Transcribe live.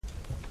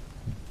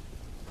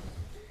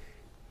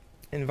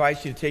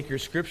invite you to take your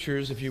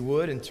scriptures, if you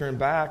would, and turn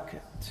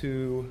back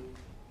to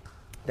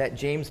that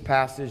James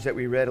passage that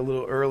we read a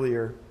little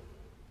earlier.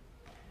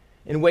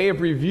 In way of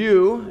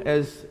review,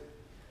 as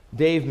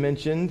Dave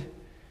mentioned,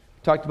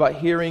 talked about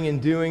hearing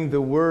and doing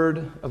the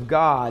Word of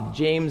God.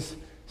 James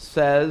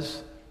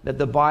says that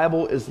the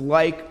Bible is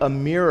like a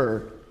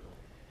mirror.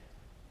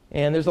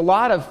 And there's a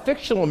lot of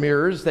fictional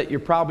mirrors that you're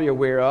probably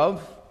aware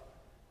of.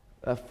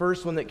 The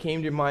first one that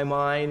came to my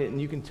mind,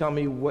 and you can tell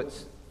me what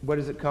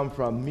does it come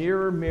from?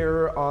 Mirror,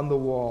 mirror on the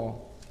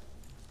wall.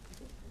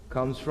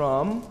 Comes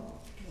from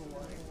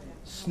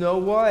Snow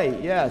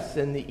White, yes,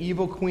 and the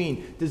evil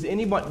queen. Does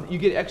anyone, you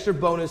get extra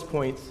bonus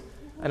points.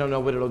 I don't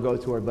know what it'll go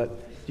toward, but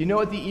do you know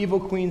what the evil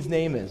queen's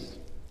name is?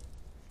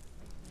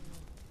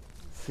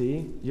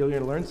 See, you're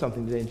going to learn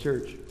something today in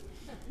church.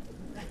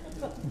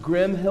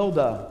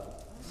 Grimhilda.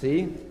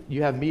 See,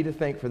 you have me to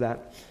thank for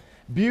that.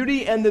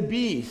 Beauty and the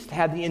Beast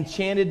had the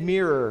enchanted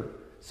mirror.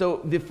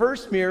 So the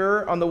first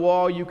mirror on the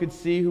wall, you could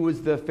see who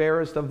was the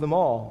fairest of them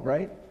all,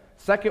 right?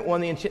 Second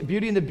one, the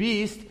Beauty and the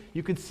Beast,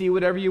 you could see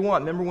whatever you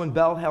want. Remember when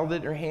Belle held it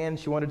in her hand,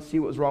 she wanted to see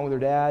what was wrong with her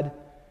dad?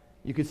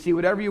 You could see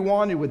whatever you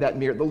wanted with that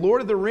mirror. The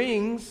Lord of the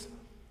Rings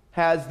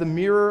has the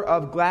mirror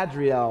of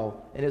Gladriel,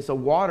 and it's a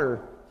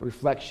water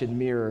reflection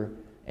mirror.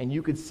 And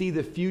you could see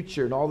the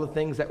future and all the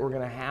things that were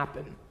going to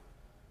happen.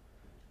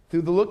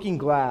 Through the looking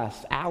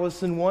glass,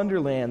 Alice in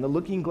Wonderland. The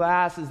looking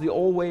glass is the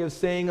old way of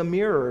saying a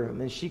mirror.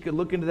 And she could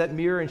look into that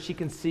mirror and she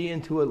can see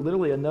into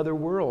literally another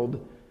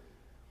world.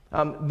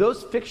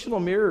 Those fictional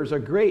mirrors are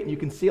great, and you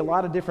can see a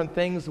lot of different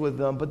things with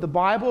them. But the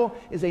Bible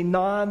is a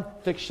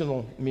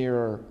non-fictional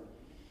mirror.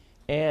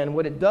 And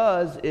what it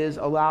does is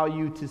allow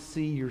you to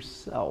see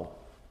yourself.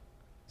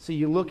 So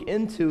you look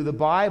into the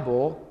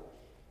Bible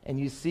and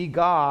you see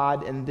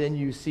God, and then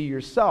you see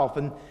yourself.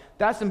 And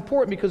that's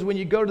important because when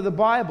you go to the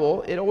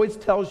Bible, it always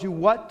tells you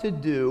what to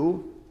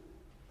do,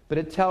 but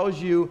it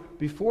tells you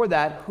before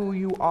that who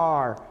you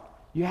are.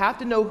 You have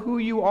to know who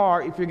you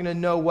are if you're going to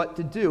know what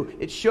to do.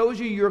 It shows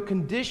you your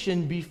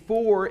condition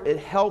before it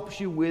helps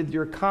you with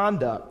your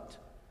conduct.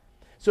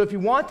 So if you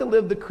want to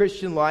live the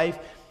Christian life,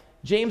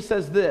 James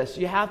says this: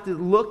 you have to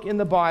look in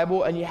the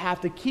Bible, and you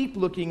have to keep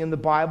looking in the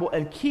Bible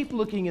and keep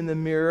looking in the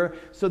mirror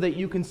so that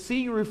you can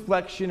see your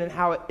reflection and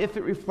how if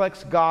it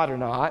reflects God or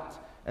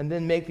not, and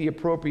then make the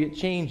appropriate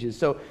changes.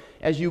 So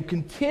as you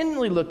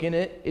continually look in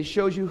it, it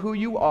shows you who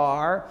you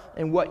are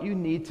and what you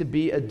need to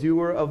be a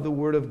doer of the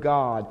Word of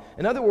God.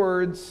 In other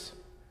words,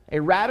 a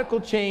radical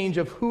change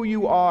of who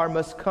you are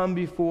must come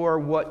before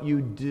what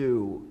you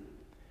do.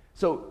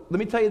 So let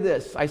me tell you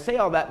this. I say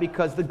all that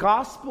because the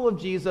gospel of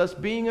Jesus,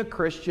 being a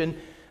Christian,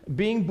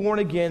 being born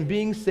again,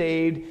 being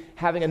saved,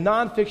 having a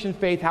non-fiction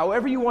faith,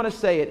 however you want to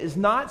say it, is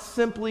not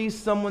simply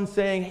someone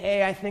saying,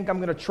 hey, I think I'm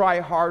going to try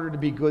harder to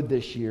be good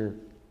this year.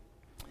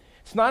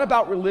 It's not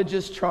about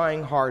religious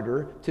trying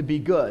harder to be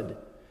good.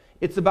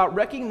 It's about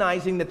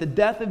recognizing that the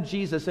death of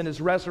Jesus and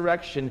his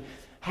resurrection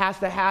has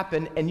to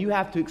happen, and you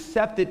have to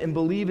accept it and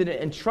believe in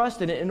it and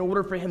trust in it in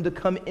order for him to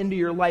come into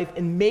your life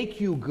and make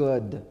you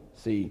good.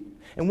 See?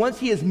 And once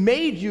he has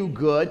made you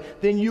good,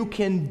 then you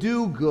can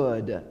do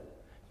good.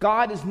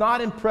 God is not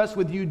impressed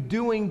with you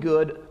doing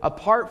good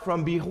apart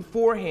from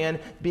beforehand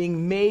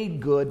being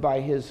made good by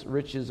his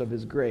riches of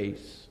his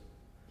grace.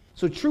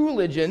 So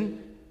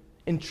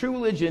in true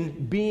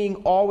religion, being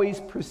always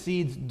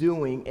precedes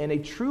doing, and a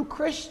true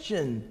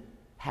Christian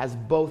has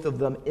both of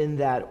them in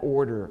that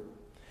order.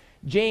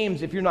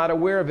 James, if you're not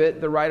aware of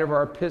it, the writer of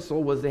our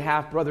epistle was the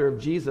half-brother of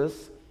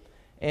Jesus,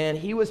 and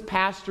he was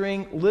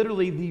pastoring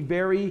literally the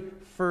very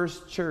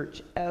first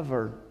church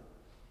ever,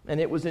 and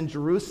it was in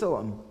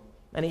Jerusalem,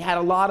 and he had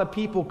a lot of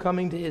people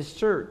coming to his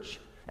church,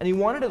 and he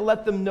wanted to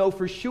let them know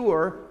for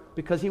sure,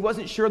 because he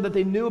wasn't sure that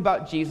they knew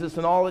about Jesus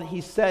and all that he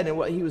said and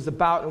what he was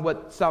about and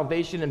what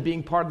salvation and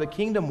being part of the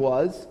kingdom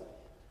was.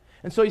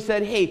 And so he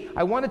said, hey,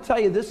 I want to tell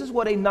you, this is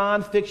what a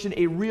non-fiction,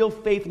 a real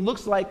faith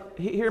looks like,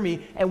 hear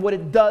me, and what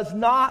it does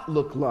not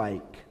look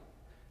like.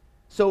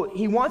 So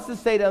he wants to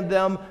say to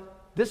them,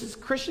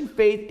 Christian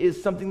faith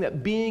is something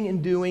that being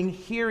and doing,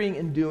 hearing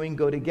and doing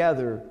go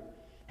together.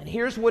 And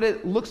here's what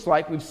it looks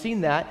like. We've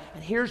seen that.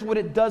 And here's what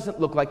it doesn't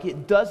look like.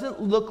 It doesn't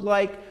look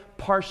like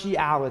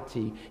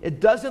partiality.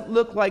 It doesn't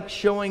look like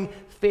showing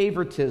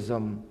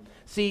favoritism.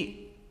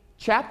 See,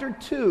 chapter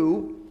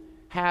 2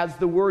 has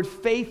the word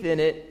faith in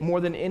it more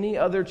than any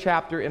other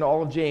chapter in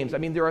all of James. I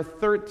mean, there are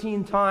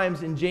 13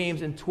 times in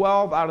James, and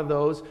 12 out of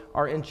those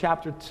are in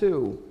chapter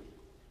 2.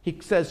 He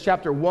says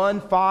chapter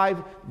 1,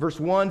 5, verse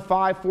 1,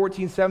 5,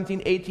 14,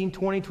 17, 18,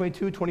 20,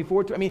 22,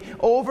 24. I mean,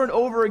 over and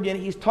over again,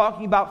 he's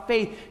talking about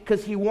faith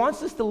because he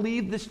wants us to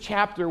leave this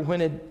chapter when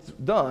it's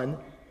done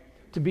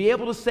to be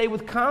able to say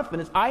with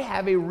confidence, I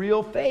have a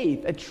real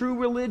faith, a true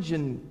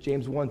religion,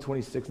 James 1,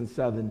 26 and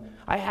 7.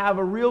 I have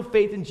a real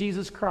faith in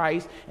Jesus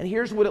Christ, and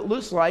here's what it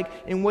looks like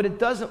and what it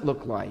doesn't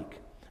look like.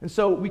 And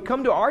so we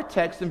come to our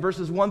text in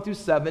verses 1 through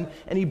 7,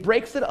 and he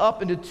breaks it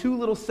up into two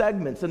little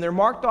segments, and they're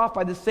marked off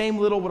by the same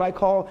little, what I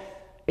call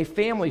a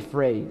family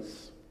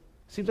phrase.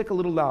 Seems like a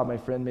little loud, my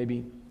friend,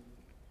 maybe.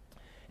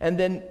 And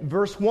then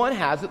verse 1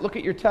 has it. Look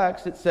at your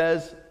text. It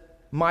says,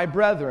 my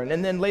brethren.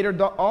 And then later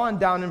on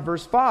down in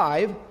verse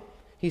 5,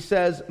 he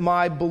says,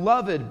 my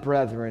beloved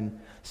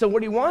brethren. So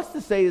what he wants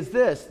to say is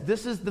this.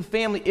 This is the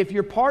family. If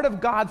you're part of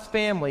God's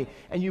family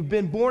and you've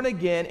been born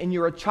again and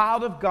you're a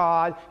child of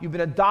God, you've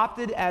been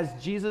adopted as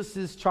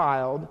Jesus'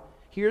 child,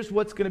 here's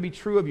what's going to be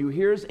true of you.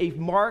 Here's a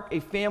mark, a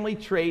family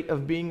trait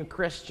of being a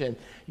Christian.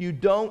 You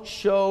don't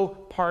show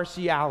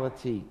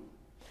partiality.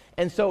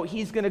 And so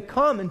he's going to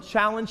come and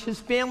challenge his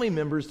family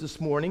members this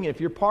morning. If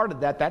you're part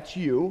of that, that's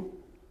you.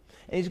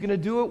 And he's going to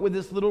do it with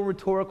this little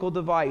rhetorical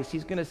device.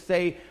 He's going to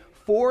say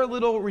 4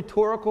 little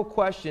rhetorical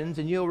questions,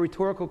 and a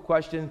rhetorical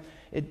question,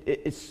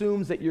 it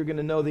assumes that you're going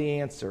to know the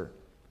answer.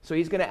 So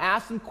he's going to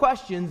ask some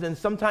questions, and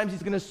sometimes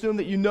he's going to assume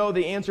that you know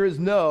the answer is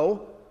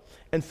no,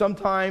 and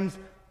sometimes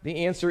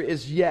the answer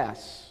is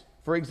yes.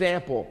 For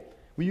example,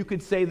 you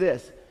could say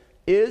this,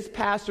 is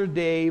Pastor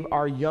Dave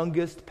our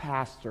youngest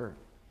pastor?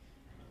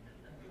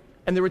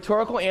 And the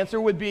rhetorical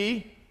answer would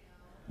be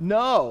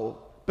no.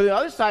 But the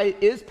other side,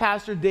 is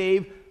Pastor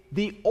Dave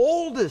the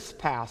oldest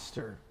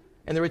pastor?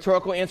 And the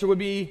rhetorical answer would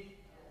be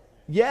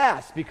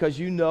yes, because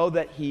you know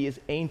that he is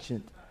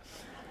ancient.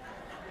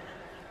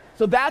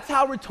 So that's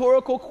how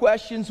rhetorical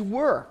questions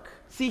work.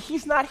 See,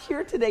 he's not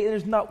here today, and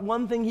there's not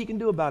one thing he can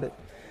do about it.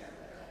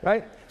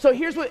 Right? So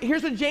here's what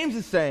James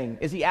is saying,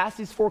 is he asks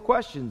these 4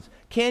 questions.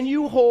 Can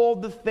you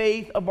hold the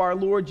faith of our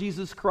Lord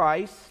Jesus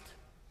Christ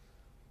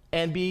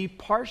and be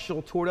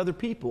partial toward other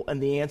people?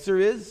 And the answer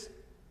is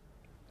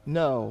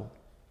no,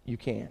 you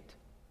can't.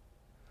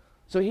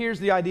 So here's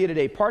the idea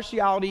today.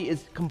 Partiality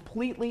is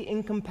completely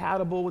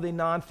incompatible with a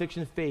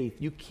nonfiction faith.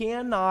 You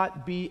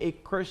cannot be a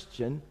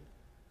Christian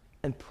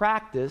and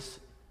practice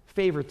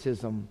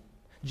favoritism.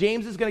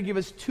 James is going to give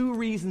us 2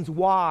 reasons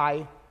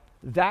why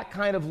that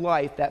kind of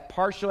life, that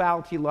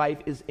partiality life,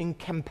 is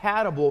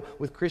incompatible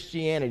with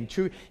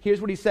Christianity. Here's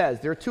what he says.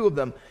 There are 2 of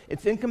them.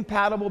 It's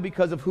incompatible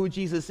because of who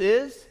Jesus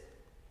is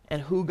and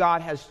who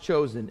God has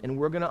chosen. And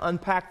we're going to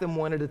unpack them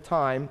one at a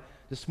time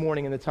this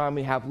morning in the time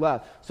we have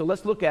left. So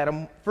let's look at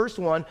them. First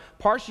one,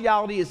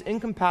 partiality is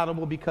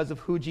incompatible because of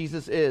who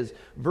Jesus is.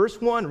 Verse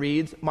 1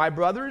 reads, my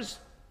brothers,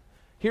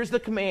 here's the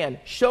command,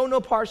 show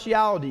no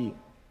partiality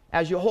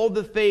as you hold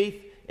the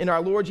faith in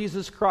our Lord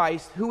Jesus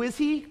Christ. Who is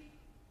he?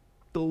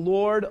 The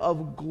Lord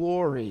of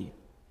glory.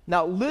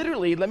 Now,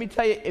 literally, let me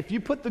tell you, if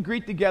you put the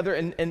Greek together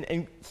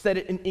and said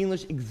it in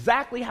English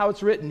exactly how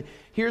it's written,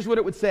 here's what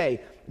it would say.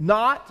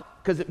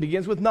 Not, because it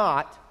begins with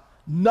not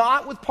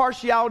with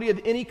partiality of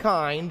any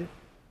kind,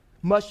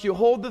 must you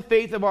hold the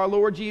faith of our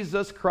Lord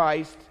Jesus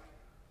Christ,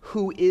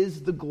 who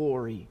is the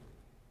glory.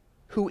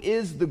 Who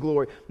is the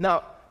glory.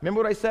 Now,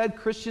 remember what I said?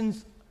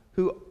 Christians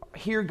who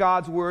hear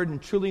God's word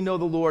and truly know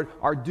the Lord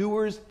are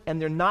doers,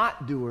 and they're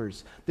not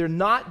doers. They're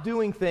not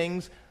doing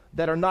things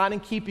that are not in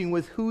keeping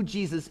with who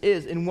Jesus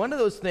is. And one of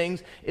those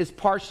things is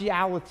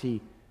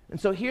partiality. And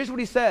so here's what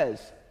he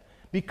says.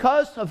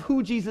 Because of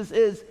who Jesus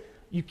is,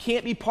 you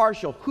can't be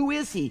partial. Who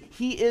is he?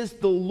 He is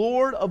the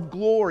Lord of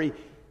glory.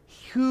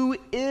 Who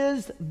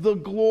is the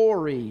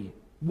glory?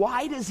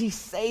 Why does he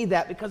say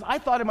that? Because I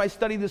thought in my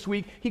study this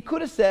week, he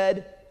could have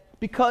said,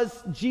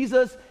 because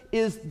Jesus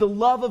is the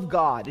love of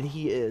God, and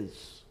he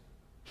is.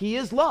 He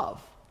is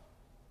love.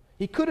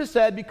 He could have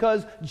said,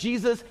 because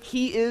Jesus,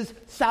 he is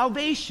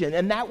salvation,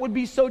 and that would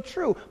be so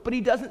true. But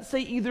he doesn't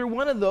say either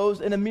one of those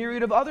in a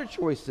myriad of other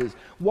choices.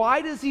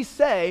 Why does he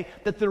say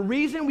that the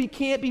reason we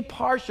can't be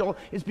partial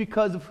is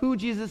because of who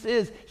Jesus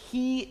is?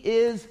 He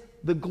is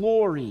the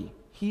glory.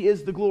 He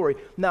is the glory.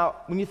 Now,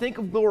 when you think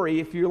of glory,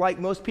 if you're like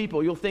most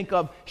people, you'll think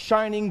of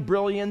shining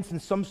brilliance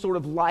and some sort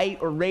of light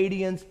or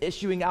radiance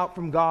issuing out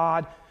from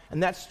God.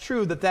 And that's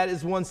true that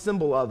is one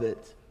symbol of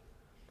it.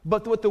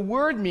 But what the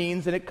word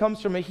means, and it comes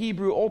from a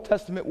Hebrew Old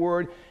Testament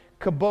word,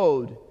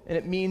 kabod, and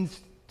it means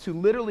to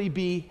literally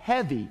be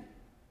heavy.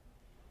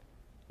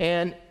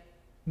 And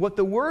what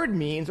the word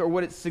means, or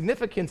what its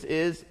significance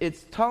is,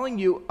 it's telling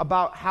you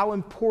about how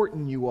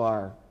important you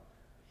are.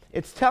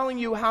 It's telling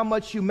you how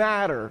much you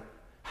matter,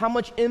 how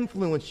much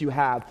influence you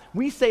have.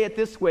 We say it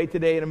this way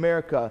today in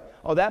America,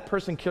 oh, that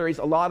person carries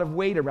a lot of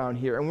weight around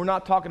here. And we're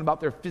not talking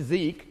about their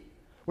physique.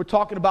 We're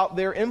talking about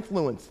their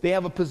influence. They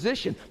have a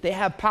position. They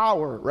have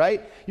power,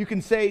 right? You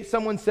can say,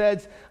 someone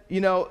says,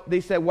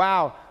 they say,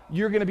 wow,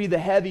 you're going to be the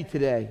heavy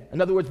today.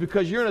 In other words,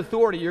 because you're an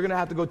authority, you're going to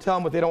have to go tell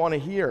them what they don't want to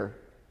hear.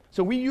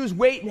 So we use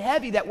weight and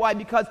heavy. Why?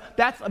 Because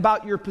that's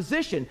about your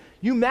position.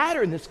 You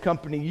matter in this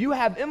company. You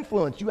have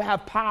influence. You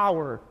have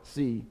power,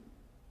 see.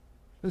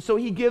 And so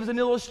he gives an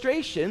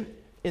illustration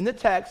in the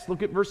text,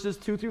 look at verses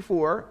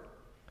 2-4,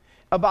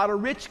 about a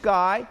rich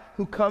guy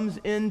who comes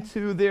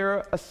into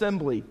their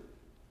assembly.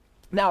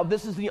 Now,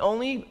 this is the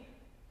only,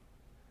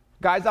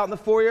 guys out in the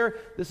foyer,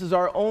 this is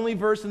our only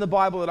verse in the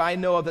Bible that I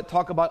know of that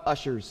talk about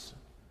ushers.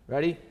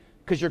 Ready?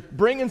 Because you're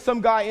bringing some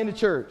guy into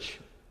church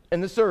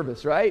in the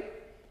service, right?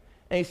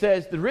 And he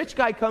says, the rich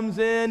guy comes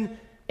in,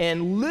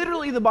 and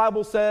literally the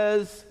Bible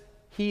says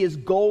he is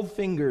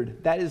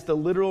gold-fingered. That is the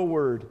literal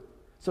word.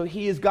 So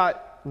he has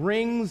got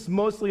rings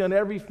mostly on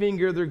every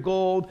finger, they're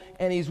gold,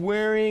 and he's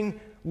wearing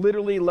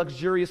literally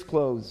luxurious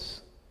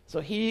clothes. So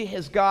he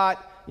has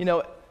got,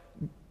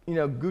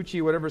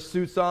 Gucci, whatever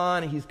suits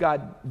on. He's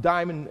got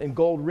diamond and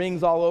gold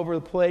rings all over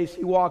the place.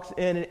 He walks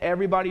in and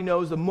everybody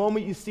knows the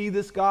moment you see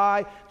this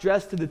guy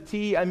dressed to the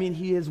T,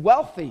 he is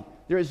wealthy.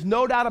 There is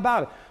no doubt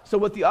about it. So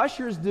what the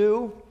ushers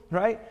do,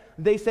 right?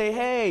 They say,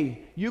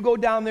 hey, you go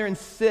down there and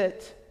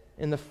sit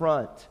in the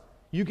front.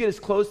 You get as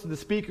close to the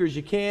speaker as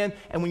you can.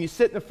 And when you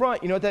sit in the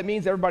front, you know what that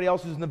means? Everybody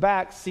else who's in the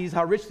back sees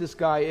how rich this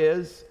guy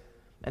is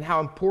and how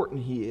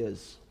important he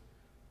is.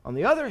 On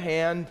the other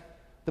hand,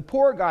 the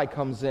poor guy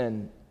comes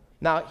in.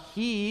 Now,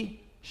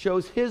 he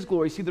shows his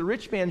glory. See, the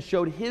rich man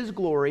showed his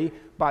glory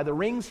by the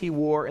rings he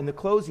wore and the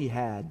clothes he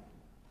had.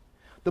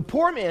 The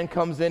poor man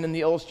comes in the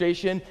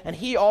illustration, and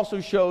he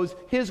also shows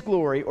his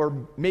glory,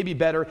 or maybe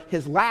better,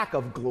 his lack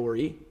of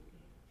glory,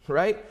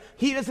 right?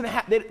 He doesn't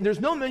have, there's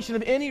no mention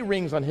of any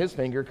rings on his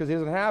finger because he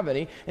doesn't have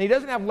any, and he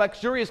doesn't have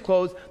luxurious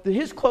clothes.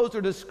 His clothes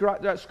are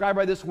described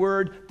by this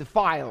word,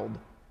 defiled.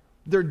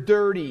 They're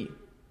dirty.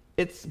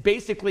 It's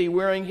basically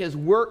wearing his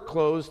work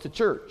clothes to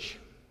church.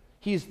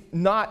 He's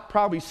not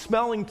probably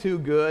smelling too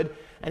good,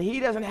 and he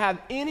doesn't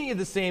have any of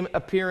the same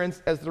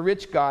appearance as the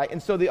rich guy.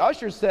 And so the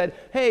usher said,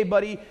 hey,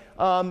 buddy,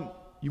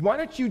 why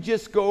don't you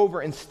just go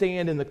over and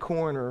stand in the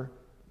corner?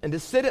 And to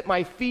sit at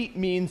my feet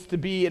means to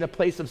be in a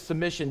place of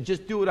submission.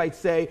 Just do what I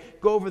say.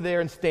 Go over there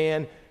and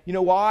stand. You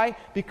know why?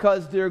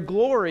 Because their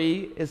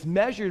glory is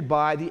measured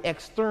by the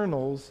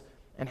externals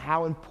and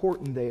how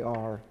important they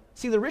are.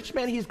 See, the rich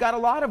man, he's got a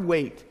lot of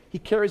weight. He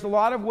carries a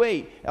lot of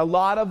weight, a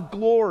lot of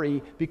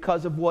glory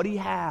because of what he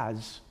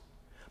has.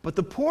 But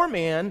the poor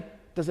man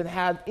doesn't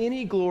have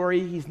any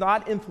glory. He's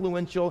not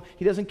influential.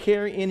 He doesn't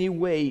carry any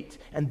weight.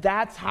 And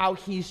that's how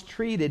he's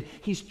treated.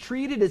 He's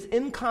treated as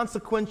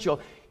inconsequential.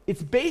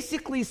 It's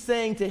basically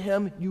saying to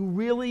him, you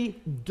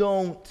really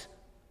don't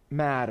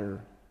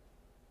matter.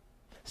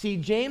 See,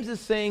 James is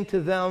saying to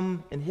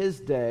them in his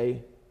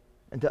day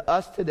and to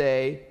us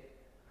today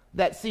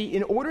that, see,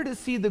 in order to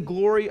see the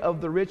glory of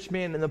the rich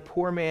man and the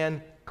poor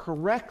man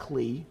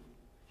correctly,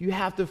 you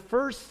have to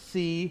first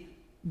see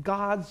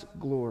God's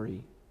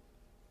glory.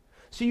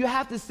 So you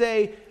have to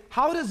say,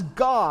 how does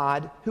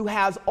God, who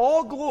has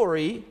all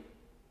glory,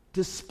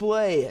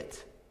 display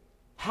it?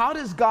 How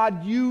does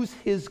God use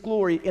his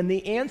glory? And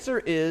the answer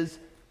is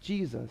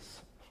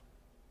Jesus,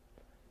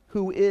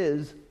 who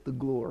is the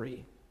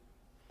glory.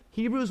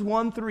 Hebrews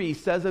 1:3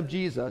 says of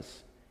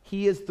Jesus,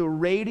 he is the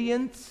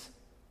radiance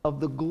of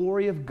the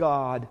glory of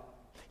God.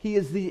 He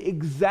is the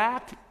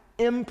exact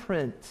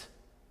imprint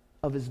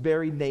of his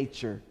very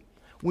nature.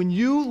 When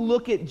you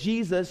look at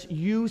Jesus,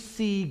 you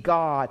see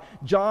God.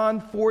 John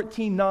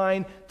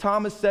 14:9,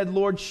 Thomas said,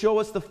 Lord, show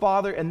us the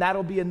Father, and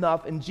that'll be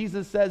enough. And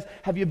Jesus says,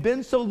 have you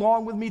been so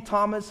long with me,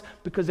 Thomas?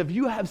 Because if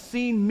you have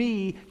seen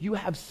me, you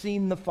have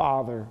seen the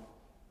Father.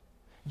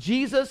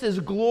 Jesus'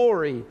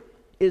 glory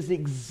is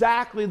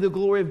exactly the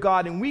glory of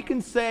God. And we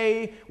can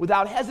say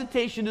without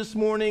hesitation this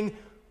morning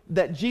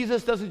that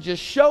Jesus doesn't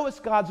just show us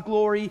God's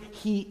glory,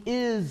 he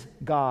is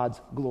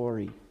God's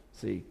glory.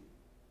 See?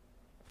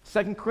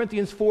 2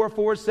 Corinthians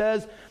 4:4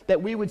 says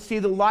that we would see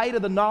the light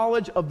of the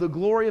knowledge of the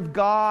glory of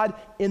God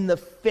in the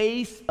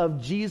face of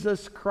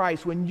Jesus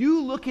Christ. When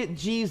you look at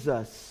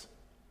Jesus,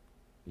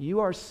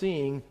 you are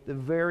seeing the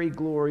very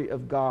glory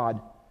of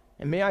God.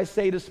 And may I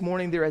say this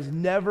morning, there has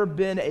never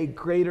been a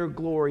greater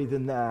glory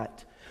than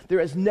that. There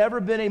has never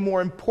been a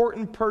more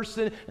important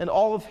person in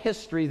all of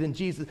history than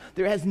Jesus.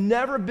 There has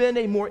never been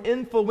a more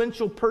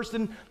influential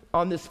person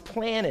on this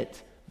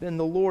planet than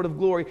the Lord of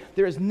glory.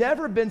 There has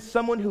never been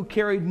someone who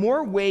carried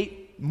more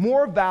weight,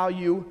 more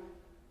value,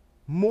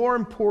 more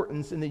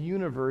importance in the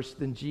universe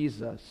than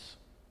Jesus.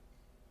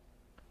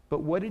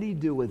 But what did he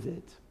do with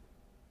it?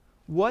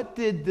 What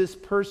did this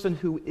person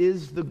who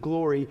is the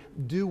glory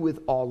do with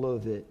all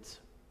of it?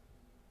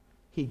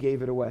 He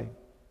gave it away.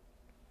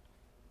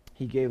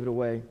 He gave it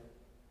away.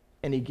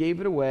 And he gave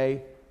it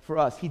away for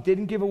us. He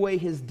didn't give away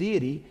his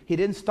deity. He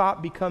didn't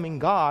stop becoming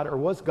God or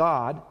was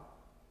God.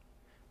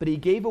 But he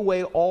gave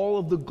away all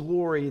of the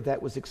glory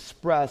that was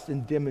expressed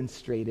and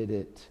demonstrated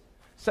it.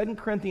 2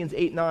 Corinthians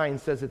 8:9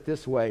 says it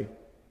this way.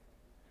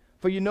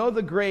 For you know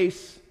the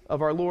grace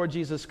of our Lord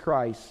Jesus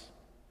Christ.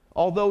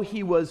 Although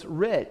he was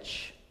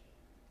rich,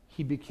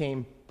 he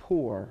became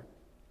poor,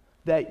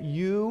 that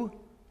you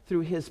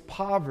through his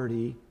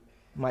poverty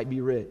might be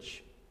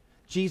rich.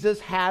 Jesus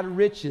had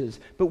riches,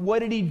 but what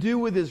did he do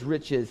with his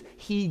riches?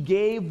 He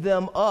gave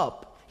them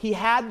up. He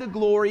had the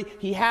glory,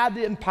 he had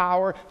the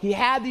power, he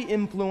had the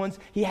influence,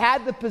 he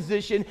had the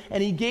position,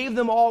 and he gave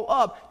them all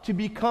up to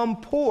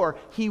become poor.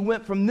 He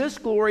went from this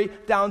glory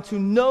down to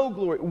no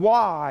glory.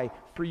 Why?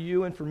 For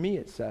you and for me,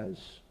 it says.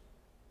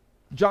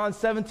 John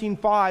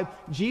 17:5,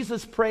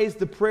 Jesus prays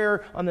the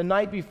prayer on the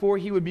night before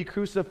he would be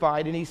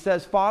crucified, and he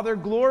says, Father,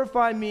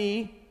 glorify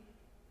me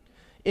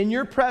in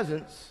your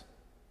presence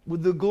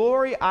with the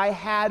glory I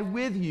had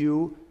with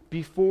you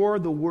before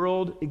the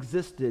world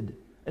existed.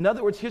 In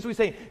other words, here's what he's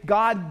saying.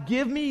 God,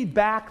 give me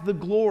back the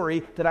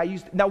glory that I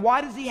used to. Now,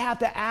 why does he have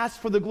to ask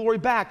for the glory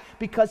back?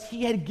 Because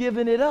he had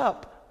given it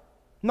up.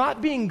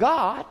 Not being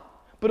God,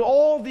 but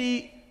all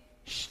the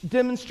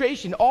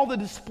demonstration, all the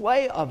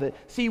display of it.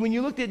 See, when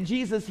you looked at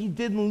Jesus, he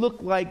didn't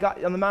look like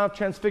God on the Mount of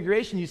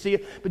Transfiguration, you see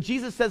it. But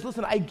Jesus says,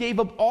 listen, I gave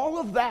up all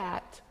of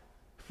that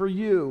for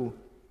you.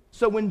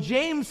 So when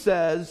James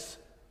says,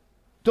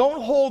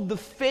 don't hold the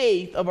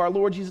faith of our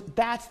Lord Jesus,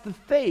 that's the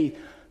faith.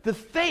 The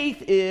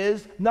faith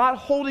is not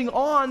holding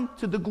on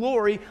to the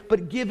glory,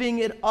 but giving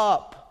it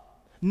up.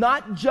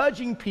 Not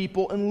judging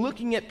people and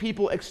looking at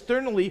people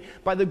externally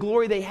by the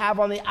glory they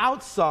have on the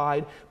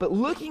outside, but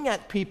looking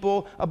at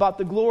people about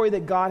the glory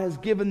that God has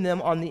given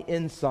them on the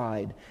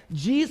inside.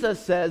 Jesus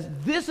says,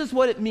 this is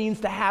what it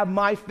means to have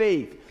my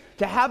faith,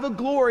 to have a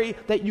glory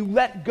that you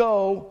let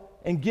go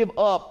and give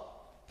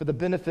up for the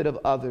benefit of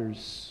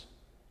others.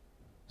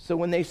 So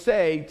when they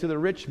say to the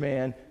rich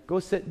man,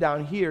 go sit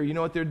down here, you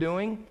know what they're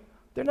doing?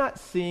 They're not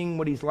seeing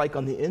what he's like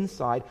on the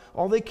inside.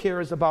 All they care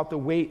is about the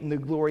weight and the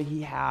glory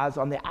he has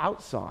on the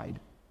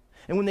outside.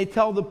 And when they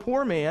tell the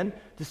poor man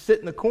to sit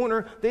in the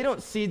corner, they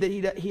don't see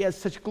that he has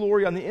such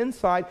glory on the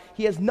inside.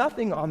 He has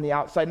nothing on the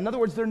outside. In other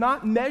words, they're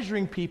not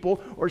measuring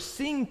people or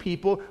seeing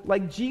people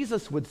like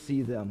Jesus would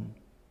see them.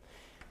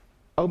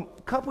 A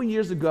couple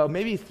years ago,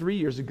 maybe 3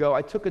 years ago,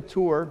 I took a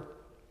tour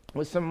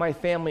with some of my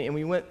family, and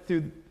we went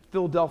through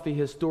Philadelphia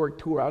Historic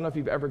Tour. I don't know if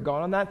you've ever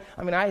gone on that.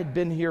 I mean, I had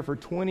been here for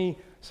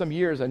 20-some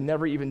years. I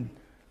never even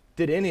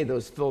did any of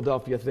those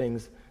Philadelphia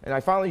things. And I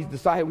finally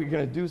decided we were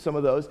going to do some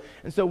of those.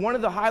 And so one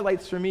of the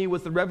highlights for me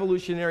was the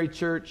Revolutionary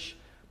Church,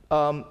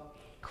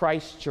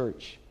 Christ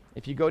Church.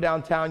 If you go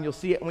downtown, you'll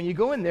see it. When you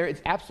go in there,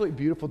 it's absolutely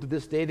beautiful to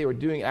this day. They were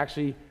doing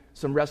actually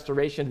some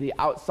restoration to the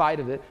outside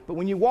of it. But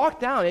when you walk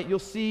down it, you'll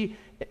see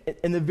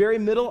in the very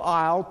middle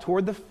aisle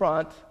toward the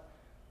front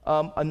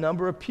a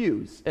number of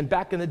pews. And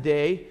back in the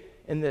day,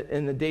 in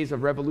the days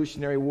of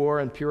Revolutionary War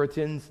and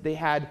Puritans, they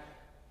had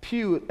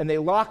pew, and they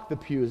locked the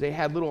pews. They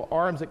had little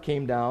arms that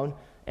came down,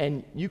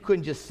 and you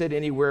couldn't just sit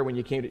anywhere when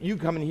you came to. You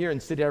come in here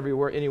and sit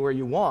anywhere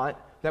you want.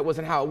 That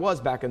wasn't how it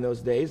was back in those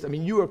days. I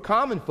mean, you were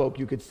common folk.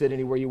 You could sit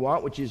anywhere you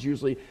want, which is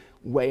usually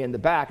way in the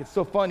back. It's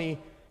so funny.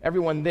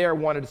 Everyone there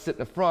wanted to sit in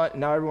the front,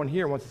 and now everyone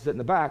here wants to sit in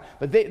the back.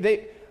 But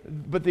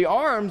but the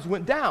arms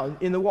went down.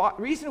 And the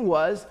reason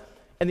was,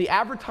 and the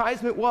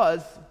advertisement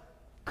was,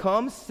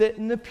 come sit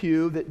in the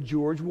pew that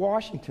George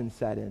Washington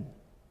sat in.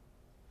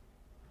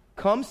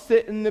 Come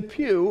sit in the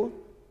pew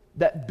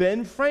that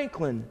Ben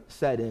Franklin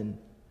sat in.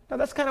 Now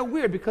that's kind of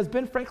weird because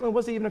Ben Franklin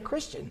wasn't even a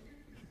Christian.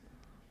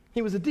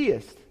 He was a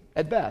deist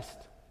at best.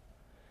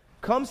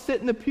 Come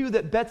sit in the pew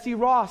that Betsy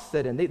Ross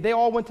sat in. They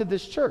all went to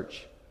this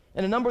church.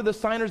 And a number of the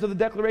signers of the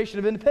Declaration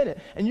of Independence.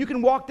 And you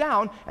can walk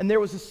down, and there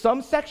was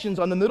some sections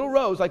on the middle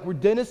rows, like where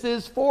Dennis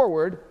is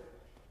forward,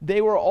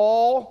 they were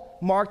all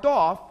marked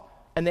off,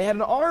 and they had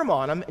an arm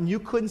on them, and you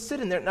couldn't sit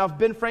in there. Now, if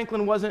Ben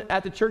Franklin wasn't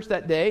at the church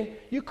that day,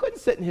 you couldn't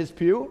sit in his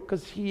pew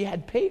because he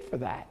had paid for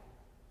that.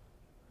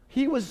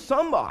 He was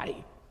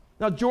somebody.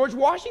 Now, George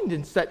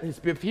Washington sat in his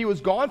pew. If he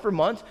was gone for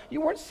months, you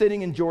weren't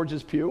sitting in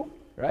George's pew,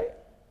 right?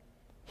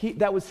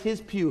 That was his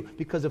pew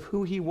because of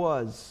who he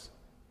was.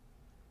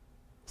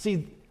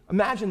 See,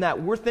 imagine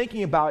that. We're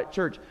thinking about it,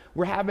 church.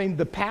 We're having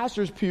the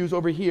pastor's pews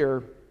over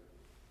here,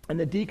 and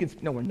the deacons.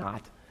 No, we're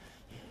not.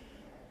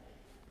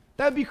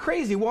 That would be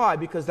crazy. Why?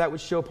 Because that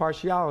would show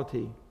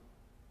partiality.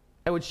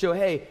 That would show,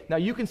 hey, now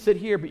you can sit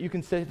here, but you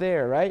can sit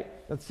there, right?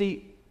 Let's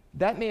see,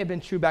 that may have been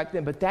true back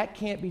then, but that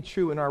can't be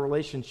true in our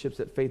relationships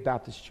at Faith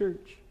Baptist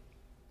Church.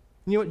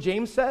 You know what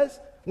James says?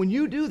 When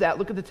you do that,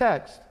 look at the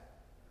text.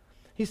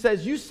 He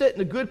says, you sit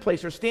in a good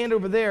place or stand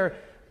over there.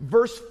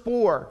 Verse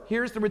 4,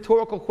 here's the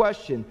rhetorical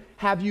question.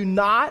 Have you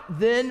not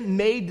then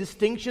made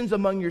distinctions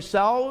among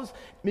yourselves,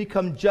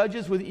 become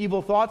judges with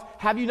evil thoughts?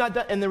 Have you not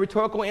done? And the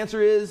rhetorical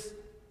answer is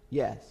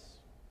yes.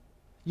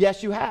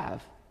 Yes, you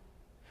have.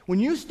 When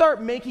you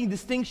start making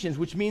distinctions,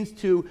 which means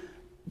to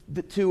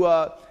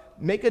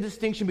make a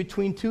distinction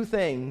between two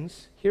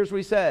things, here's what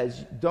he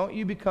says. Don't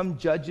you become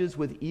judges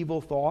with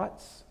evil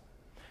thoughts?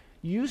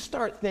 You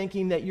start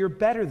thinking that you're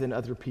better than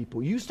other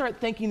people. You start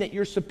thinking that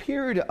you're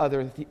superior to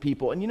other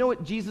people. And you know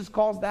what Jesus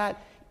calls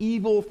that?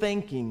 Evil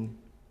thinking.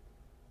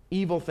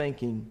 Evil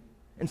thinking.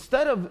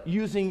 Instead of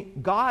using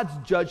God's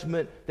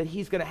judgment that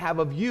he's going to have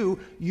of you,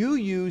 you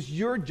use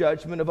your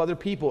judgment of other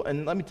people.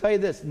 And let me tell you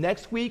this,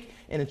 next week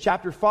and in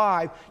chapter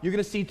 5, you're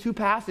going to see two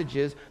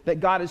passages that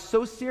God is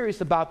so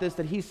serious about this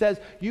that he says,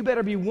 you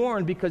better be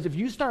warned because if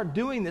you start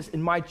doing this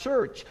in my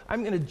church,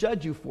 I'm going to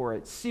judge you for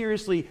it,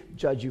 seriously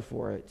judge you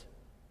for it.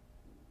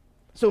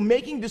 So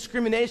making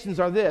discriminations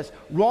are this.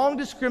 Wrong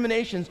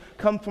discriminations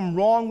come from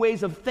wrong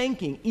ways of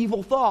thinking,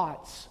 evil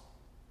thoughts.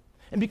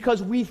 And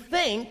because we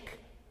think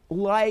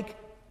like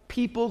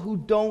people who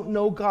don't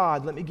know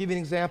God. Let me give you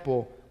an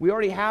example. We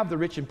already have the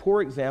rich and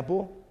poor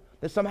example,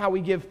 that somehow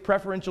we give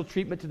preferential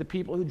treatment to the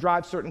people who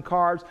drive certain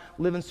cars,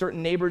 live in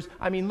certain neighbors.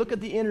 I mean, look at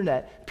the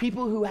internet.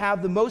 People who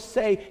have the most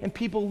say and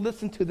people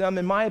listen to them,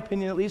 in my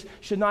opinion at least,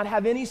 should not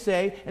have any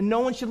say and no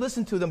one should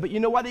listen to them. But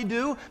you know why they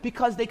do?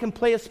 Because they can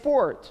play a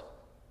sport.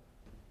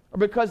 Or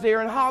because they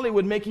are in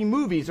Hollywood making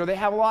movies, or they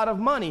have a lot of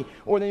money,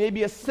 or they may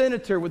be a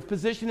senator with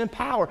position and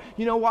power.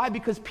 You know why?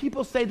 Because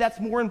people say that's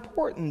more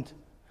important.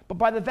 But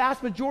by the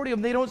vast majority of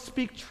them, they don't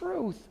speak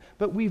truth,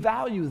 but we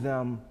value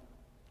them.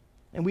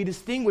 And we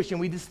distinguish and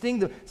we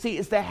distinguish them. See,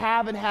 it's the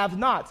have and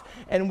have-nots.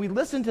 And we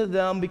listen to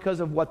them because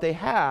of what they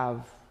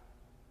have.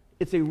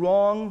 It's a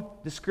wrong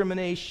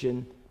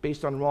discrimination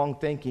based on wrong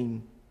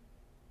thinking.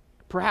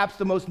 Perhaps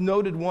the most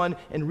noted one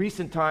in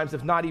recent times,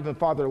 if not even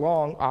farther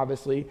along,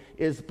 obviously,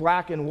 is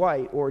black and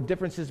white, or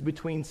differences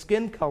between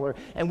skin color.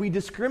 And we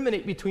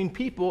discriminate between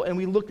people, and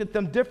we look at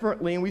them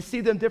differently, and we see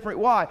them different.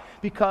 Why?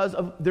 Because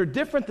they're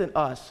different than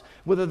us.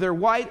 Whether they're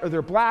white, or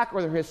they're black,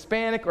 or they're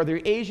Hispanic, or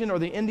they're Asian, or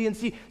they're Indian.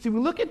 See, we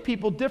look at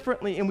people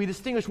differently, and we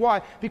distinguish.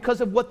 Why?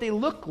 Because of what they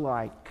look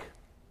like.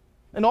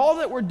 And all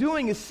that we're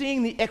doing is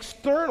seeing the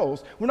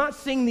externals. We're not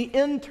seeing the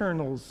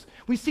internals.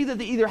 We see that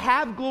they either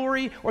have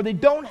glory or they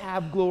don't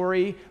have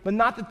glory, but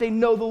not that they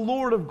know the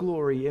Lord of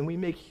glory. And we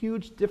make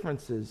huge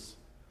differences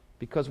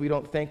because we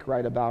don't think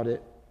right about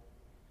it.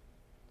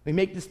 We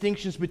make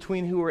distinctions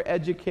between who are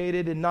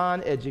educated and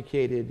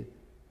non-educated.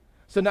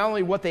 So not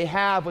only what they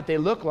have, what they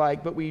look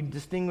like, but we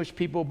distinguish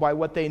people by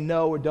what they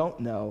know or don't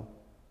know.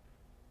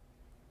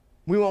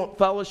 We won't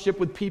fellowship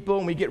with people,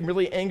 and we get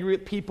really angry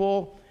at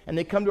people, and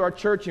they come to our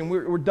church, and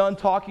we're done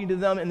talking to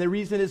them, and the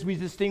reason is we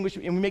distinguish,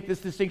 and we make this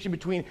distinction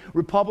between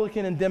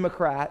Republican and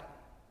Democrat.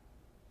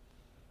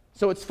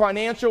 So it's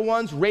financial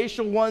ones,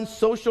 racial ones,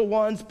 social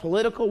ones,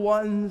 political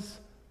ones.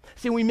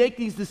 See, we make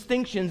these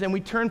distinctions, and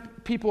we turn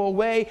people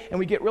away, and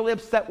we get really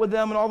upset with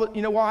them, and all that.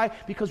 You know why?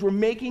 Because we're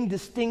making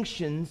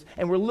distinctions,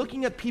 and we're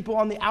looking at people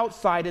on the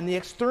outside and the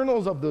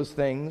externals of those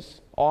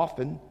things,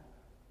 often,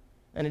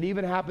 and it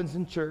even happens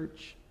in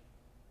church.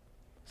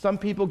 Some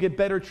people get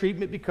better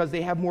treatment because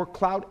they have more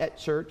clout at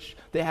church.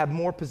 They have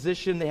more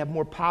position. They have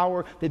more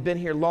power. They've been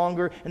here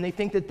longer. And they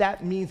think that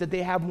that means that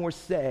they have more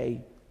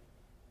say.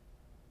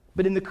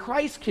 But in the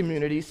Christ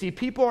community, see,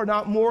 people are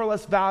not more or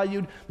less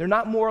valued. They're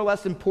not more or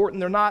less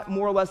important. They're not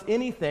more or less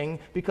anything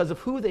because of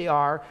who they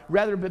are,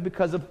 rather but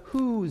because of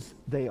whose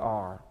they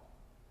are.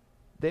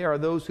 They are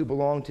those who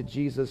belong to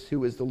Jesus,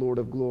 who is the Lord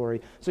of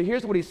glory. So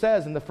here's what he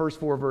says in the first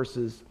 4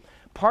 verses.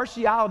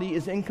 Partiality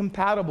is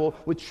incompatible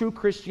with true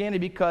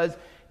Christianity because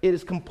it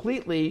is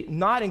completely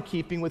not in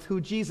keeping with who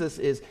Jesus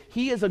is.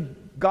 He is a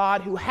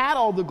God who had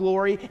all the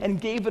glory and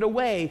gave it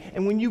away.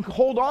 And when you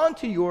hold on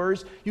to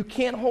yours, you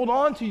can't hold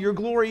on to your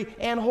glory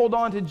and hold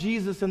on to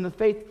Jesus in the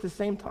faith at the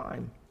same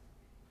time.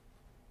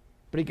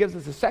 But he gives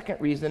us a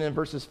second reason in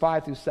verses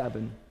 5 through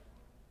 7.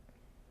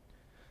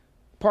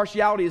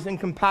 Partiality is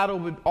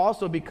incompatible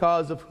also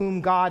because of whom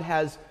God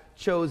has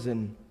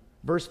chosen.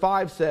 Verse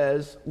 5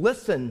 says,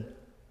 listen.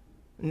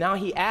 Now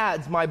he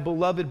adds, my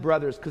beloved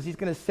brothers, because he's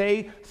going to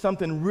say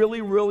something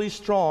really, really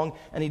strong,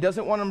 and he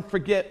doesn't want them to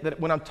forget that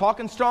when I'm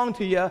talking strong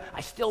to you,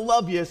 I still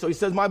love you. So he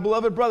says, my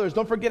beloved brothers,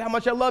 don't forget how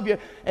much I love you.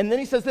 And then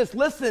he says this,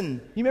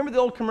 listen, you remember the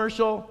old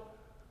commercial?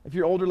 If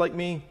you're older like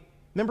me,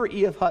 remember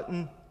E.F.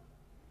 Hutton?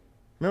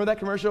 Remember that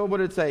commercial? What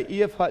did it say?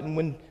 E.F.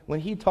 Hutton, when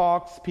he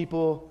talks,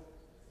 people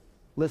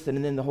listen,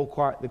 and then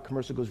the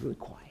commercial goes really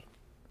quiet.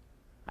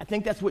 I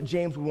think that's what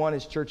James would want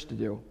his church to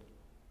do.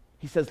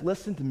 He says,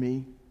 listen to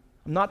me.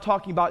 I'm not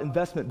talking about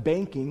investment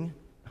banking.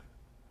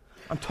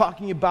 I'm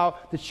talking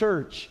about the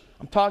church.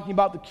 I'm talking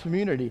about the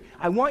community.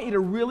 I want you to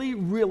really,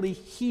 really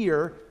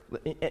hear,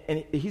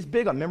 and he's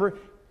big on, remember,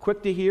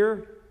 quick to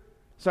hear.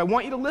 So I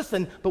want you to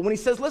listen, but when he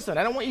says listen,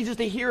 I don't want you just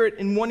to hear it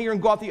in one ear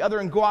and go out the other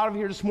and go out of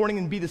here this morning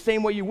and be the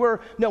same way you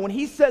were. No, when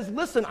he says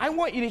listen, I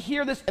want you to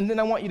hear this, and then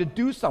I want you to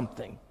do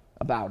something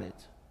about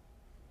it.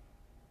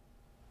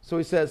 So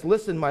he says,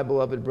 listen, my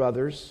beloved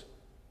brothers.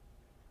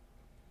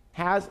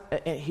 And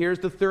here's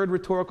the third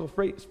rhetorical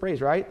phrase,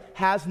 right?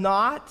 Has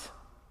not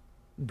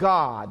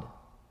God,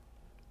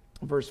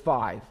 verse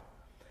 5,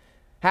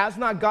 has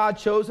not God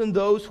chosen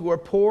those who are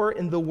poor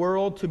in the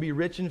world to be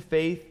rich in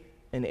faith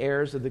and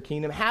heirs of the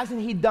kingdom?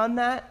 Hasn't he done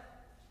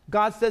that?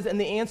 God says, and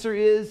the answer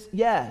is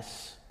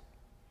yes.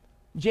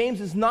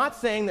 James is not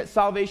saying that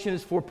salvation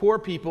is for poor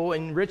people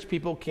and rich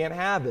people can't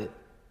have it.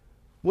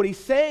 What he's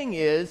saying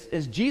is,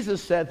 as Jesus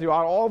said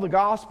throughout all the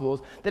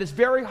Gospels, that it's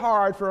very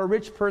hard for a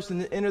rich person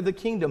to enter the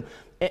kingdom.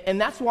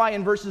 And that's why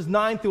in verses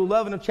 9 through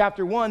 11 of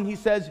chapter 1, he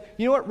says,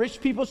 you know what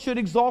rich people should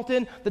exalt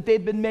in? That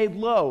they've been made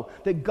low.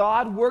 That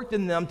God worked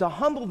in them to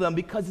humble them,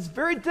 because it's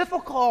very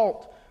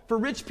difficult for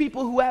rich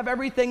people who have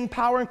everything,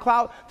 power and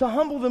clout, to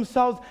humble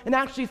themselves and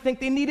actually think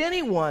they need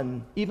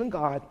anyone, even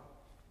God.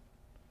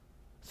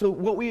 So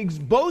what we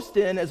boast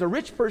in as a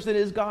rich person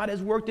is God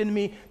has worked in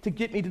me to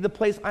get me to the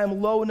place I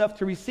am low enough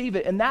to receive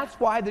it. And that's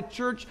why the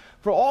church,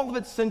 for all of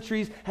its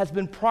centuries, has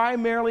been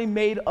primarily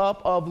made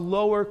up of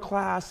lower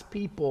class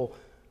people.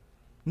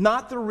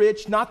 Not the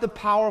rich, not the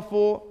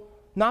powerful,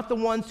 not the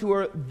ones who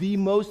are the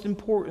most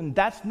important.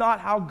 That's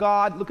not how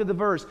God, look at the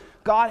verse,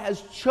 God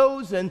has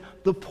chosen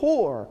the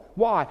poor.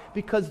 Why?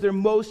 Because they're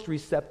most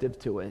receptive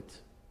to it.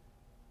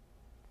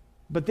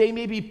 But they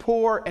may be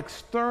poor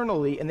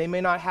externally, and they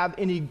may not have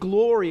any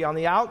glory on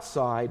the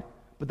outside.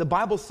 But the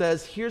Bible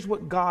says, here's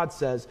what God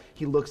says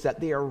he looks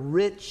at. They are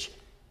rich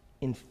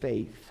in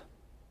faith.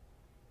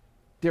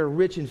 They're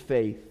rich in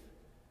faith.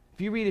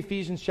 If you read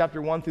Ephesians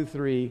chapter 1 through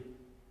 3,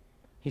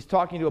 He's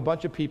talking to a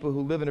bunch of people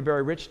who live in a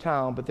very rich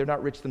town, but they're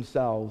not rich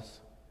themselves.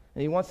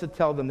 And he wants to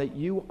tell them that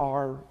you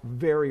are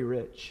very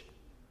rich.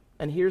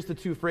 And here's the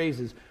two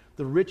phrases: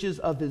 the riches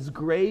of his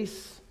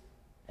grace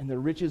and the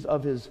riches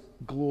of his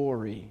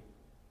glory.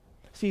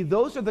 See,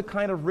 those are the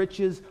kind of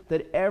riches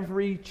that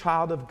every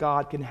child of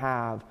God can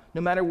have,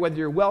 no matter whether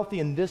you're wealthy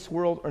in this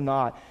world or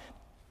not.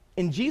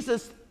 In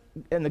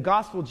the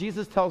gospel,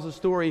 Jesus tells a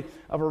story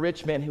of a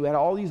rich man who had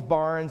all these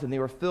barns, and they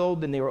were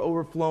filled and they were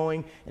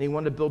overflowing, and he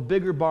wanted to build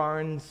bigger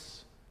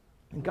barns.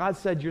 And God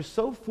said, "You're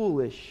so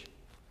foolish,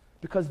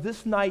 because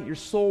this night your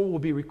soul will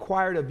be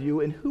required of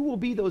you, and who will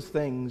be those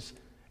things?"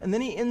 And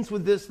then he ends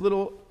with this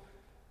little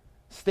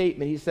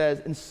statement. He says,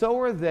 "And so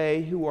are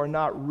they who are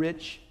not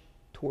rich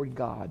toward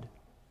God."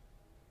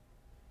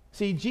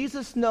 See,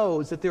 Jesus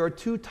knows that there are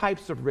two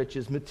types of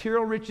riches: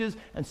 material riches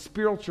and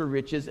spiritual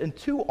riches. And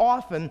too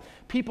often,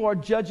 people are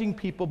judging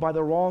people by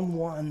the wrong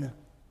one.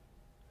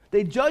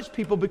 They judge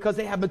people because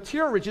they have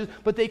material riches,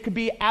 but they could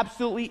be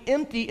absolutely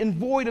empty and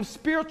void of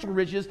spiritual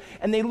riches,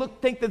 and they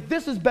think that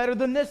this is better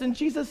than this. And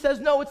Jesus says,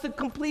 no, it's the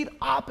complete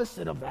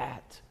opposite of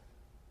that.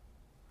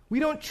 We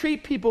don't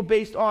treat people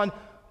based on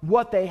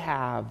what they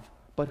have,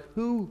 but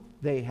who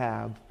they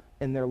have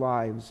in their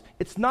lives.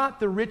 It's not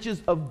the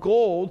riches of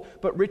gold,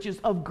 but riches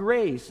of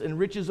grace and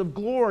riches of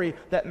glory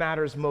that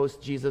matters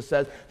most, Jesus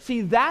says.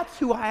 See, that's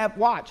who I have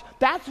watched.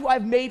 That's who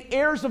I've made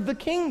heirs of the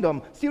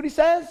kingdom. See what he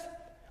says?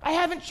 I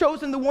haven't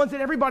chosen the ones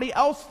that everybody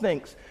else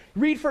thinks.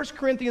 Read 1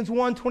 Corinthians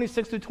 1,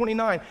 26 through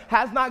 29.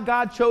 Has not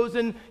God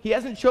chosen? He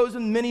hasn't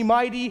chosen many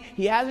mighty.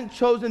 He hasn't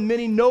chosen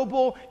many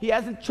noble. He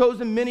hasn't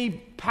chosen many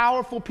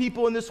powerful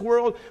people in this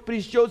world, but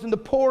he's chosen the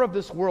poor of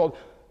this world.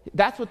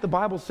 That's what the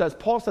Bible says.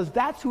 Paul says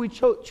that's who he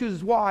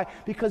chooses. Why?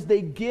 Because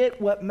they get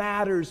what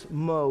matters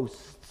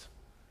most.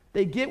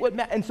 They get what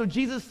matters. And so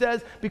Jesus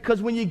says,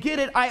 because when you get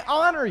it, I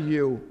honor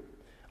you.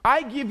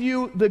 I give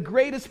you the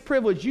greatest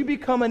privilege. You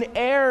become an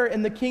heir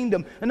in the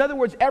kingdom. In other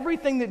words,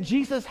 everything that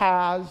Jesus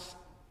has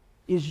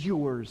is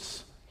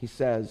yours, he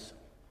says.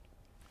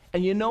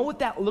 And you know what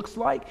that looks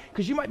like?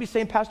 Because you might be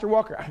saying, Pastor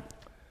Walker,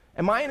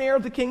 am I an heir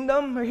of the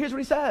kingdom? Or here's what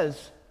he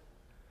says.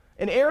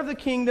 An heir of the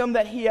kingdom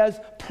that he has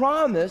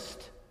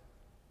promised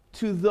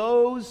to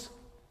those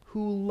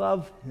who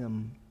love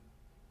him.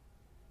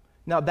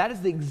 Now, that is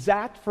the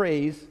exact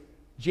phrase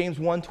James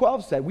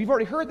 1:12 said. We've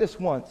already heard this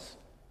once.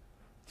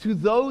 To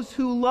those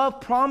who love,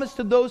 promise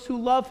to those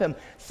who love him.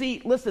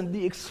 See, listen,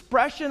 the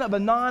expression of a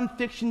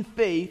nonfiction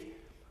faith,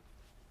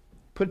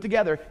 put it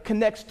together,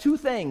 connects two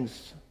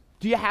things.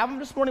 Do you have them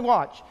this morning?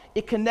 Watch.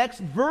 It connects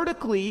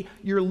vertically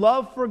your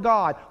love for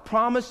God,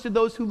 promise to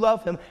those who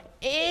love him,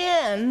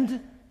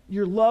 and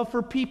your love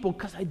for people,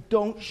 because I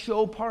don't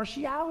show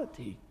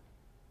partiality.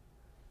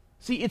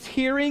 See, it's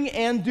hearing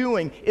and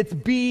doing. It's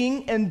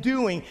being and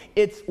doing.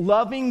 It's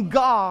loving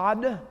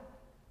God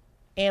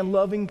and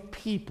loving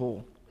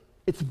people.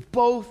 It's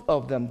both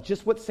of them,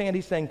 just what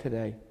Sandy's saying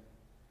today.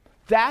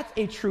 That's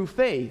a true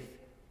faith.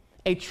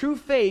 A true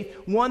faith,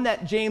 one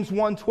that James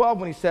 1:12,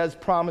 when he says,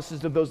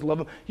 promises to those who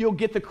love him, you'll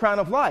get the crown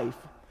of life.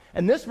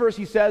 And this verse,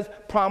 he says,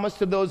 promise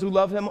to those who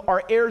love him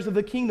are heirs of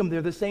the kingdom.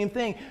 They're the same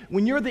thing.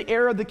 When you're the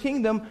heir of the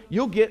kingdom,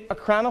 you'll get a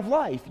crown of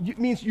life. It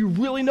means you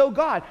really know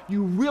God.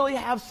 You really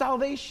have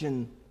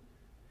salvation.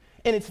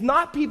 And it's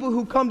not people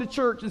who come to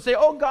church and say,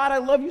 oh, God, I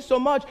love you so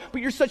much,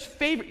 but you're such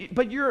favorite,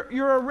 but you're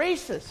a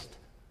racist.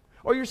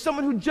 Or you're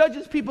someone who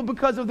judges people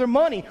because of their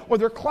money or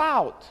their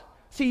clout.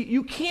 See,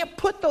 you can't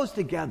put those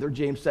together,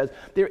 James says.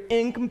 They're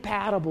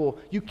incompatible.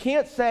 You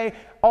can't say,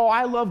 oh,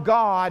 I love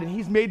God and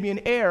he's made me an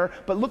heir,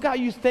 but look how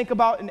you think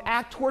about and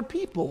act toward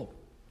people.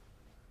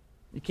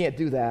 You can't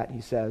do that,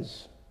 he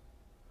says,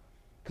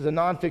 because a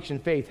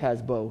nonfiction faith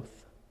has both.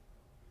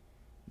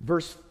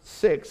 Verse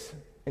 6,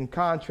 in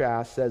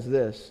contrast, says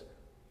this.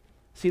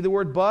 See the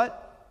word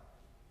but?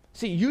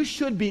 See, you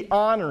should be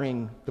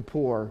honoring the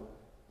poor,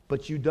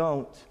 but you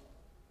don't.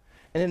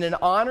 And in an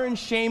honor and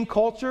shame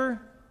culture,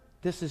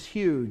 this is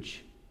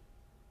huge.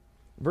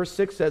 Verse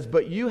 6 says,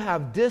 but you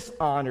have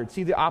dishonored.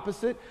 See the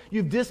opposite?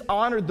 You've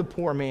dishonored the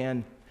poor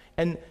man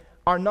and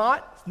are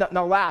not,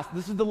 now last,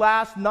 this is the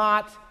last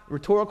not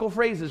rhetorical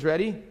phrases,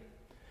 ready?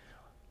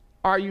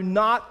 Do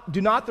not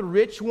the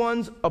rich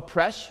ones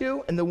oppress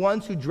you and the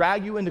ones who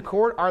drag you into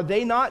court? Are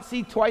they not?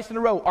 See, twice in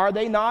a row. Are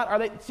they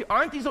not? See,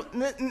 aren't these?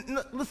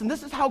 Listen,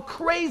 this is how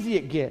crazy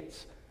it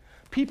gets.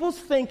 People's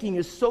thinking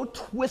is so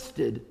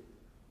twisted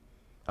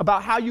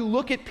about how you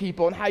look at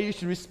people and how you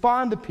should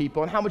respond to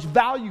people and how much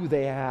value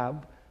they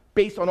have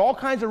based on all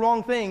kinds of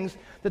wrong things,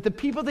 that the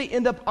people they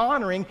end up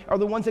honoring are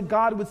the ones that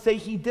God would say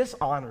he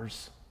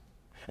dishonors.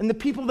 And the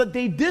people that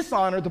they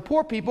dishonor, the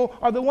poor people,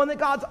 are the one that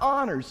God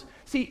honors.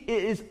 See,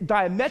 it is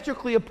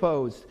diametrically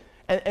opposed.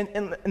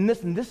 And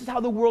this is how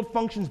the world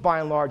functions by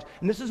and large.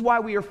 And this is why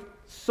we are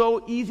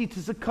so easy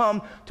to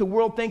succumb to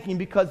world thinking,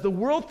 because the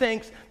world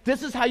thinks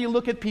this is how you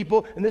look at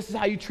people and this is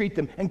how you treat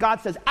them. And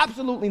God says,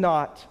 absolutely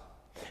not.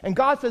 And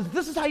God says,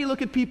 this is how you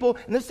look at people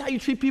and this is how you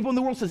treat people. And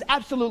the world says,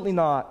 absolutely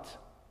not.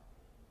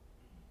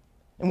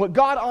 And what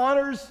God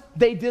honors,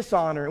 they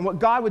dishonor. And what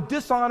God would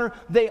dishonor,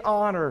 they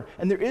honor.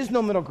 And there is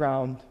no middle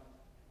ground.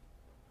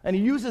 And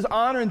he uses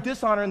honor and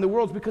dishonor in the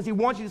world because he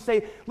wants you to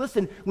say,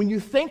 listen, when you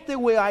think the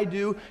way I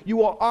do, you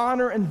will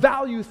honor and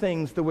value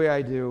things the way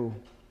I do.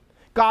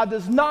 God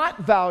does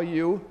not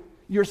value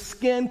your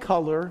skin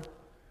color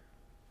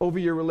over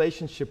your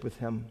relationship with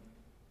him.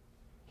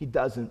 He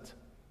doesn't.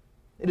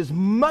 It is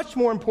much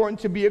more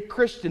important to be a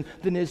Christian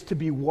than it is to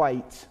be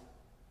white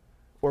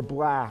or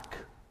black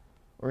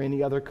or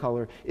any other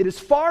color. It is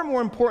far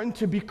more important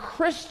to be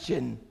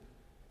Christian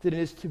than it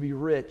is to be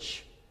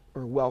rich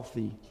or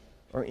wealthy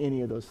or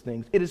any of those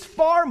things. It is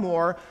far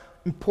more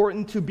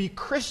important to be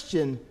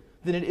Christian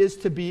than it is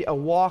to be a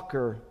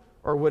Walker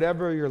or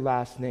whatever your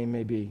last name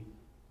may be.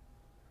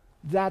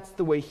 That's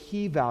the way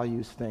he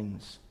values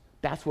things.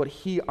 That's what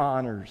he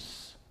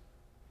honors.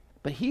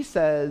 But he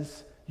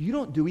says, you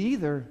don't do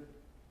either.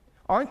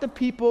 Aren't the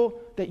people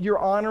that you're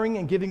honoring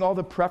and giving all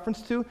the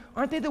preference to,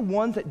 aren't they the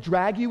ones that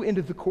drag you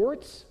into the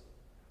courts?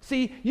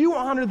 See, you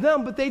honor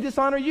them, but they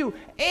dishonor you.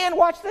 And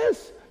watch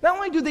this. Not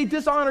only do they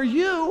dishonor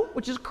you,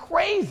 which is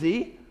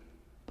crazy,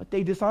 but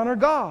they dishonor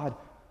God.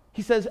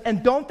 He says,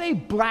 and don't they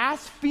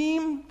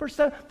blaspheme for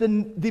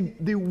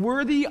the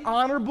worthy,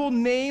 honorable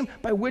name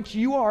by which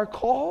you are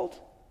called?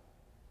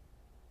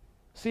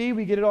 See,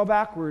 we get it all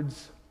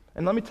backwards.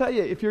 And let me tell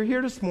you, if you're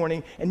here this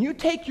morning and you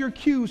take your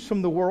cues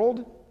from the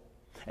world,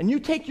 and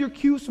you take your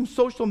cues from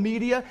social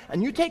media,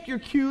 and you take your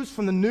cues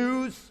from the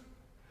news,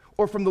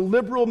 or from the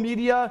liberal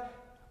media,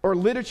 or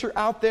literature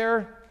out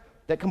there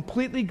that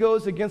completely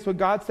goes against what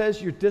God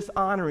says, you're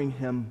dishonoring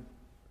him.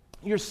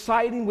 You're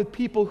siding with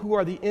people who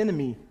are the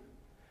enemy.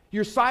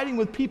 You're siding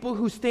with people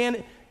who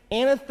stand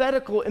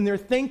antithetical in their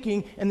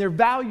thinking and their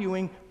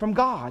valuing from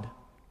God.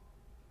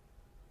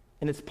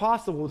 And it's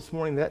possible this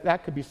morning that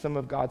that could be some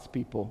of God's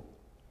people.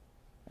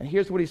 And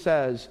here's what he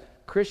says: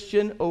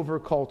 Christian over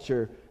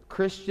culture,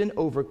 Christian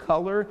over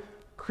color,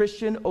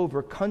 Christian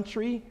over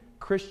country,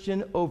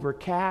 Christian over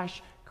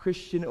cash,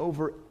 Christian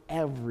over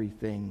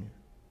everything.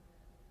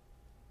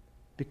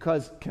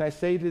 Because, can I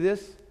say to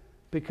this?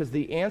 Because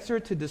the answer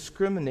to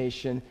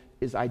discrimination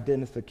is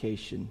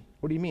identification.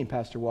 What do you mean,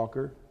 Pastor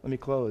Walker? Let me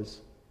close.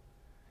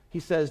 He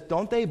says,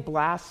 don't they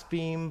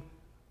blaspheme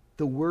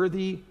the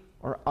worthy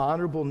or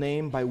honorable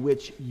name by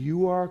which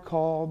you are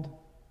called?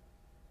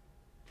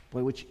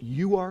 By which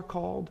you are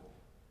called?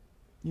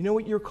 You know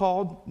what you're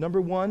called?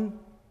 Number one,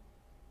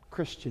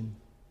 Christian.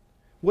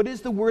 What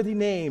is the worthy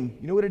name?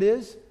 You know what it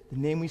is? The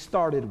name we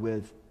started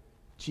with,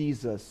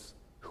 Jesus,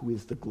 who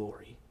is the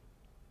glory.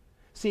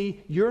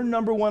 See, your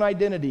number one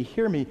identity,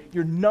 hear me,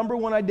 your number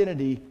one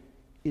identity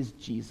is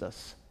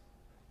Jesus.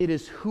 It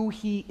is who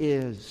he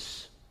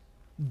is.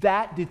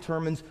 That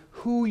determines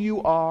who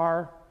you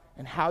are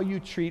and how you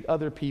treat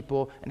other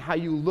people and how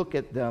you look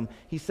at them.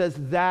 He says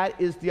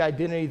that is the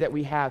identity that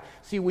we have.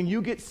 See, when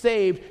you get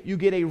saved, you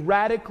get a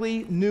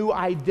radically new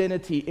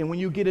identity. And when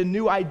you get a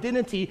new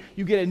identity,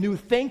 you get a new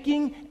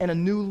thinking and a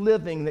new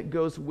living that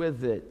goes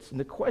with it. And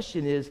the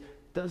question is,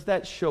 does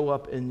that show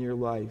up in your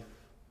life?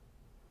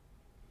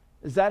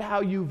 Is that how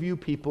you view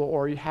people,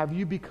 or have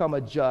you become a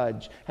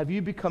judge? Have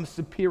you become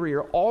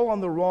superior, all on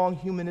the wrong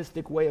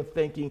humanistic way of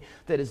thinking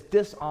that is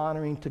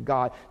dishonoring to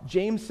God?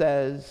 James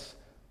says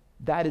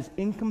that is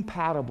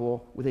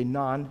incompatible with a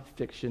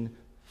non-fiction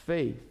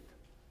faith.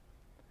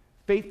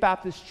 Faith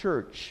Baptist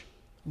Church,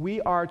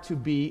 we are to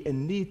be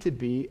and need to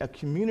be a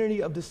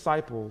community of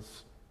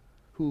disciples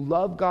who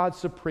love God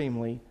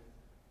supremely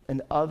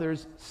and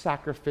others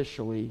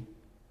sacrificially.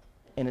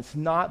 And it's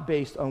not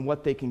based on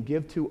what they can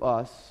give to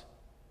us.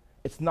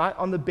 It's not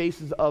on the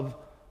basis of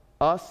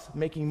us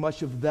making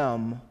much of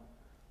them,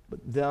 but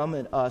them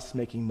and us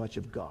making much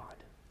of God.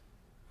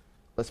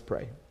 Let's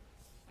pray.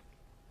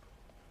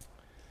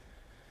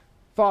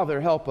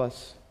 Father, help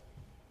us.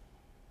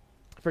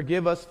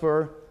 Forgive us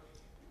for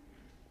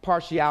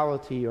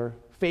partiality or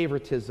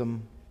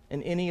favoritism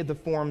in any of the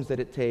forms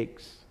that it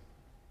takes.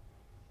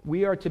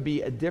 We are to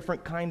be a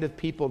different kind of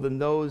people than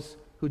those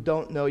who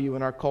don't know you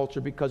in our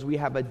culture because we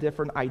have a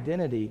different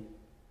identity.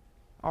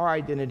 Our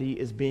identity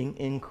is being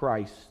in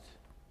Christ.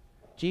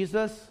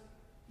 Jesus,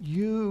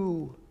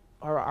 you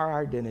are our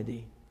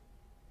identity.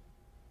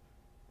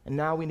 And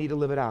now we need to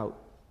live it out.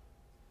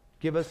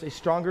 Give us a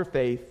stronger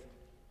faith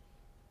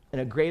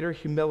and a greater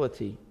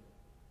humility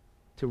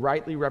to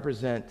rightly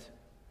represent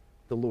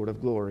the Lord of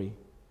glory.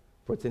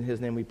 For it's in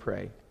his name we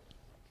pray.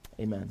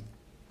 Amen.